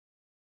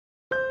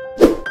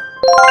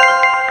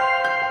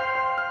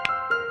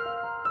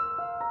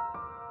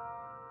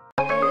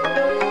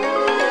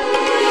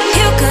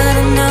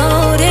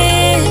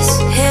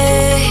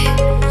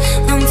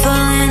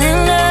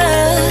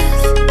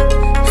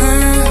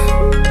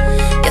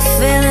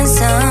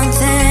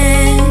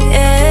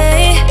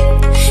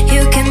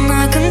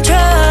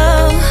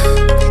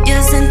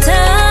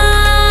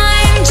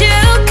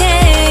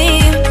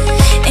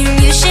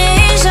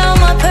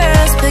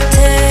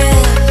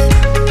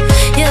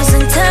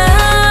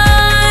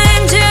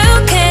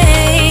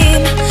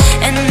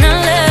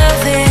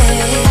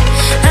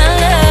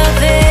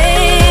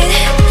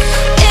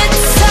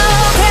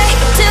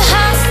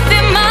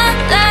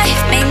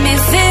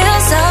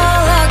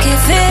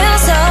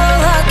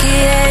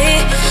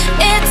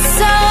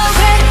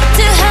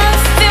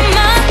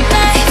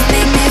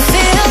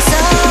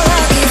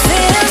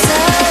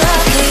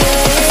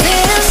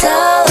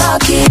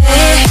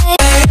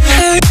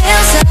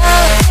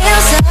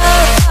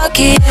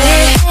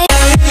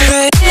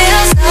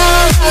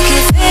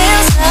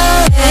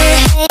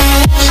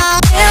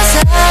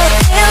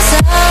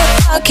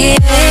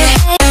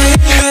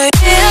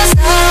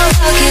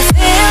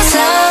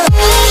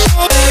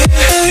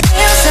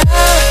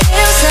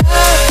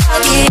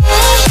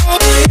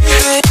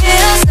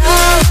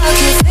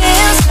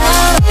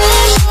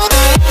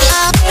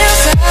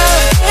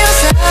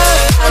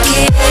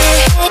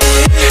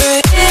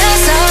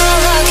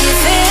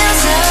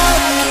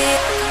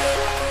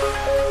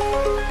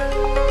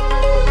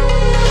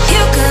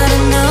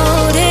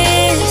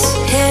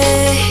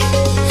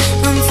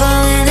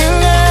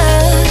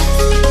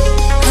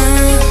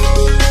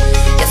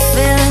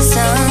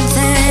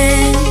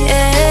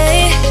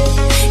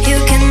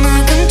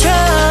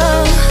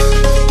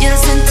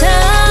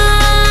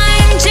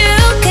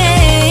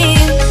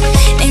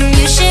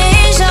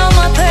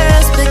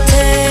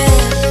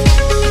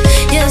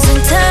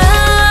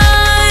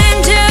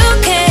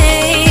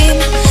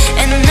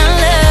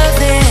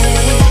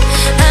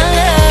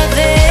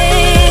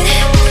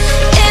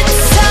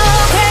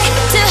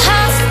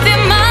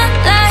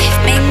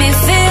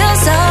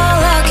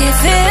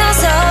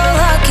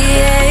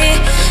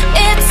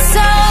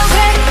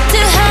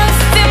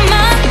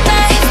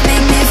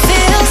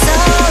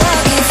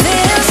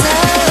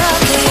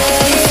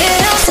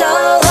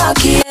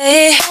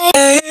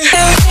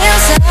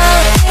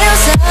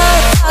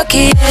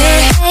lucky.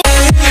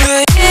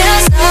 Feel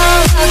so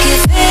lucky,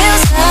 feel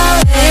so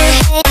lucky.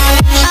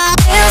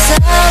 Feel so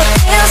lucky,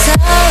 feel so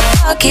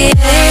lucky.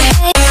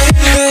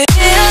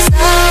 Feel so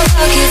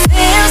lucky,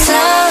 feel so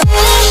lucky.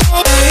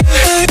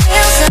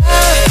 Feel so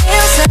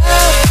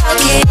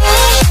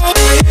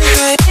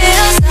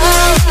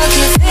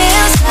lucky, feel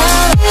so lucky.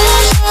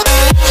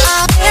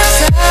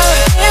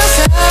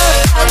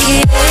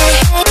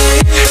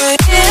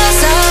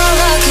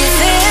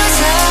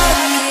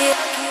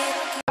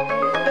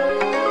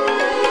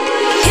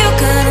 You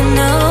gotta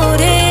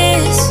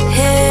notice,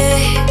 hey,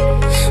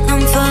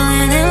 I'm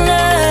falling in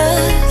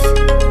love.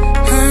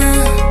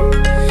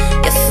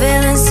 You're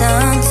feeling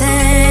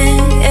something,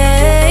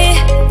 hey,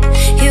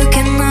 you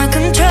cannot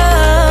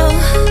control.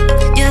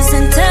 Just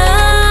in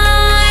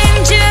time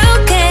you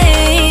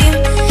came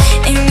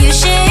and you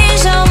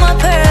changed all my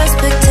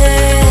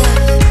perspective.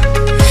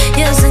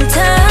 Just in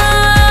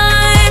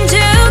time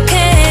you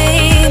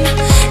came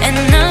and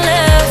I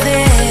love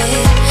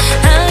it,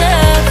 I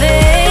love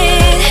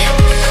it.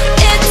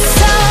 It's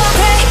so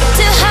great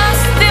to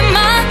have in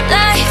my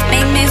life,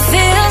 make me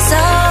feel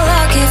so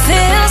lucky,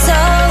 feel so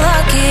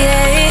lucky.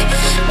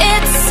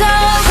 It's so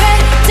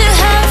great to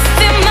have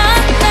in my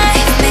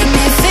life, make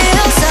me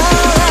feel so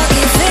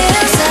lucky,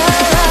 feel so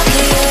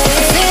lucky,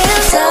 feel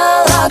so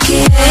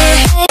lucky.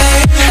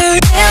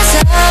 Feel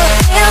so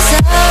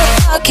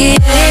lucky.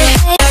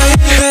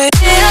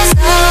 Feel so lucky, feel so lucky. Feel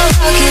so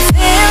lucky,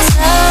 feel so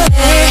lucky.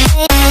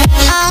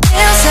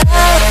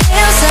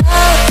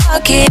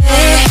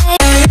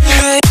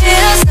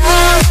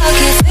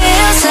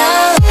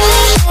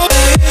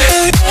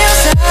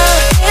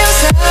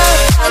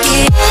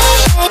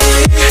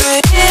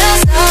 Feel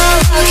so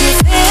lucky,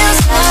 feel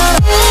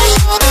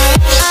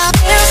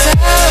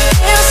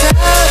so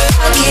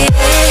lucky.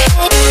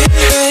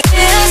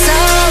 Feel so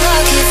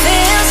lucky,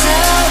 feel so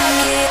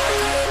lucky.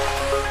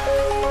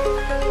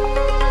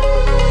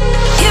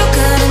 You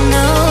gotta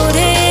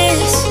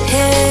notice,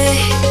 hey,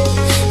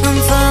 I'm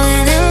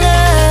falling in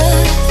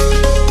love.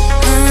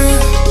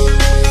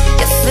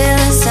 You're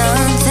feeling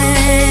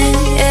something,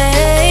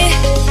 hey,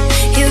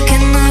 you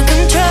cannot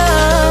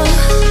control.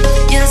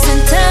 Just in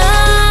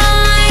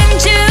time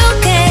you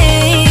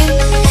came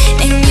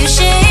and you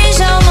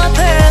changed all my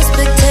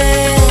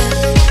perspective.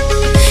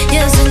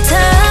 Just in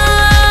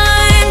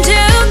time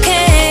you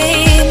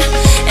came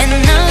and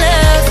I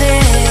love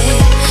it,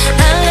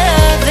 I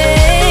love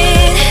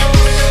it.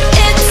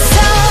 It's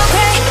so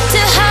great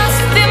to have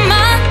in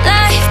my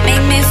life,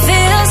 make me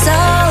feel so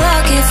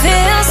lucky,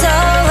 feel so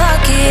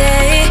lucky.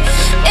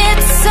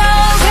 It's so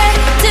great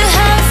to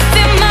have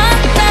in my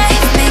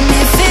life, make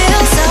me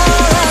feel so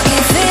lucky,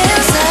 feel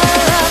so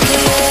lucky,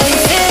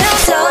 feel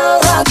so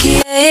lucky.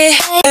 Feel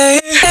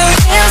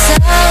so lucky. Feel so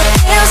lucky,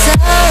 feel so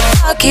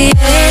lucky.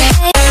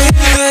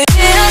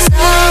 Feel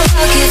so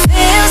lucky,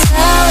 feel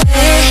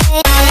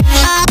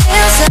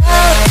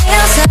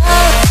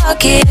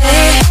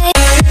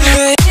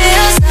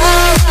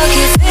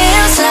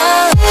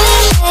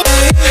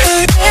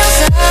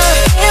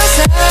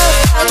so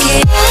lucky.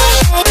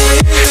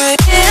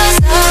 Feel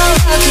so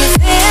lucky,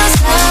 feel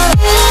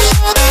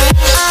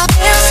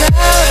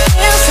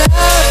so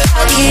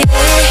lucky.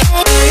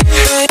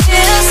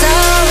 Feel so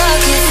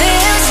lucky,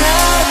 feel so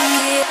lucky.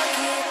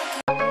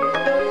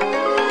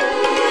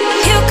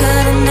 You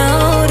gotta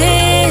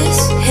notice,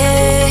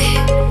 hey,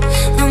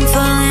 I'm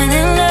falling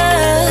in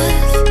love.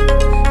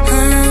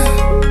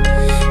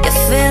 You're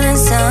feeling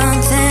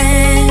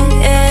something,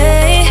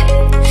 hey,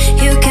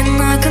 you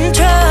cannot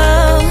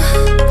control.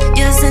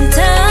 Just in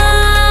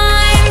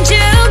time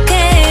you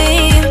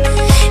came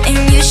and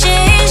you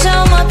changed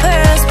all my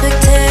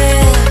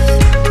perspective.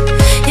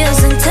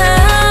 Just in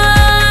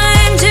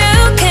time you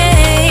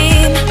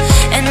came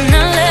and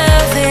I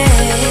love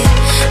it,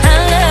 I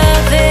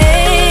love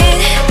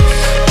it.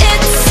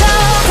 It's so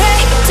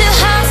great to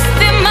have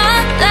in my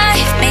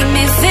life, make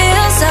me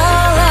feel so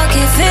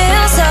lucky,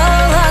 feel so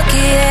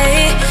lucky.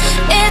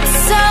 It's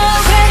so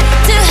great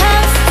to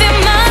have in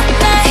my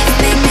life,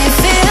 make me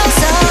feel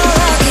so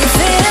lucky,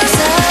 feel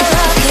so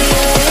lucky,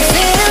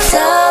 feel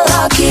so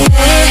lucky.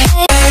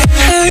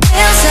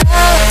 Feel so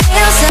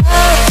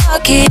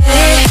lucky.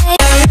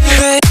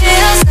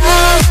 Feel so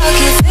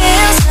lucky,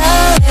 feel so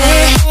lucky.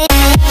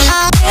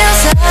 Feel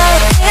so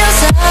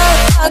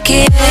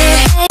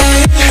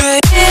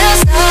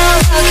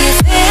lucky,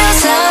 feel so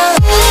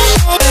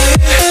lucky.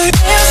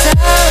 Feel so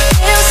lucky,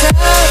 feel so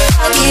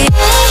lucky.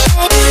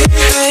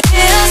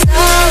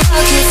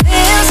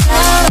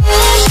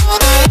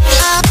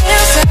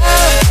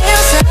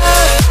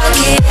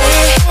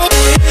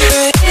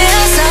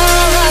 Feel so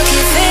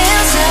lucky,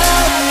 feel so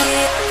lucky.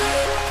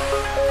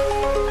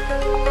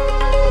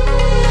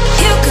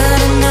 You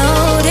gotta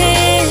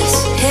notice,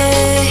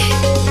 hey,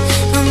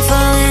 I'm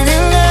falling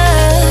in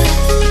love.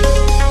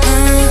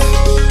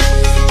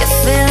 You're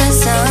feeling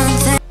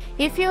something.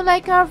 If you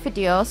like our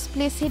videos,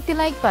 please hit the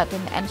like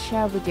button and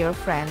share with your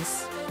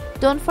friends.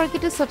 Don't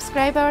forget to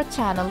subscribe our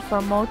channel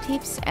for more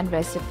tips and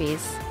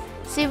recipes.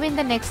 See you in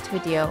the next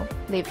video.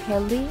 Live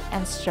healthy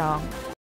and strong.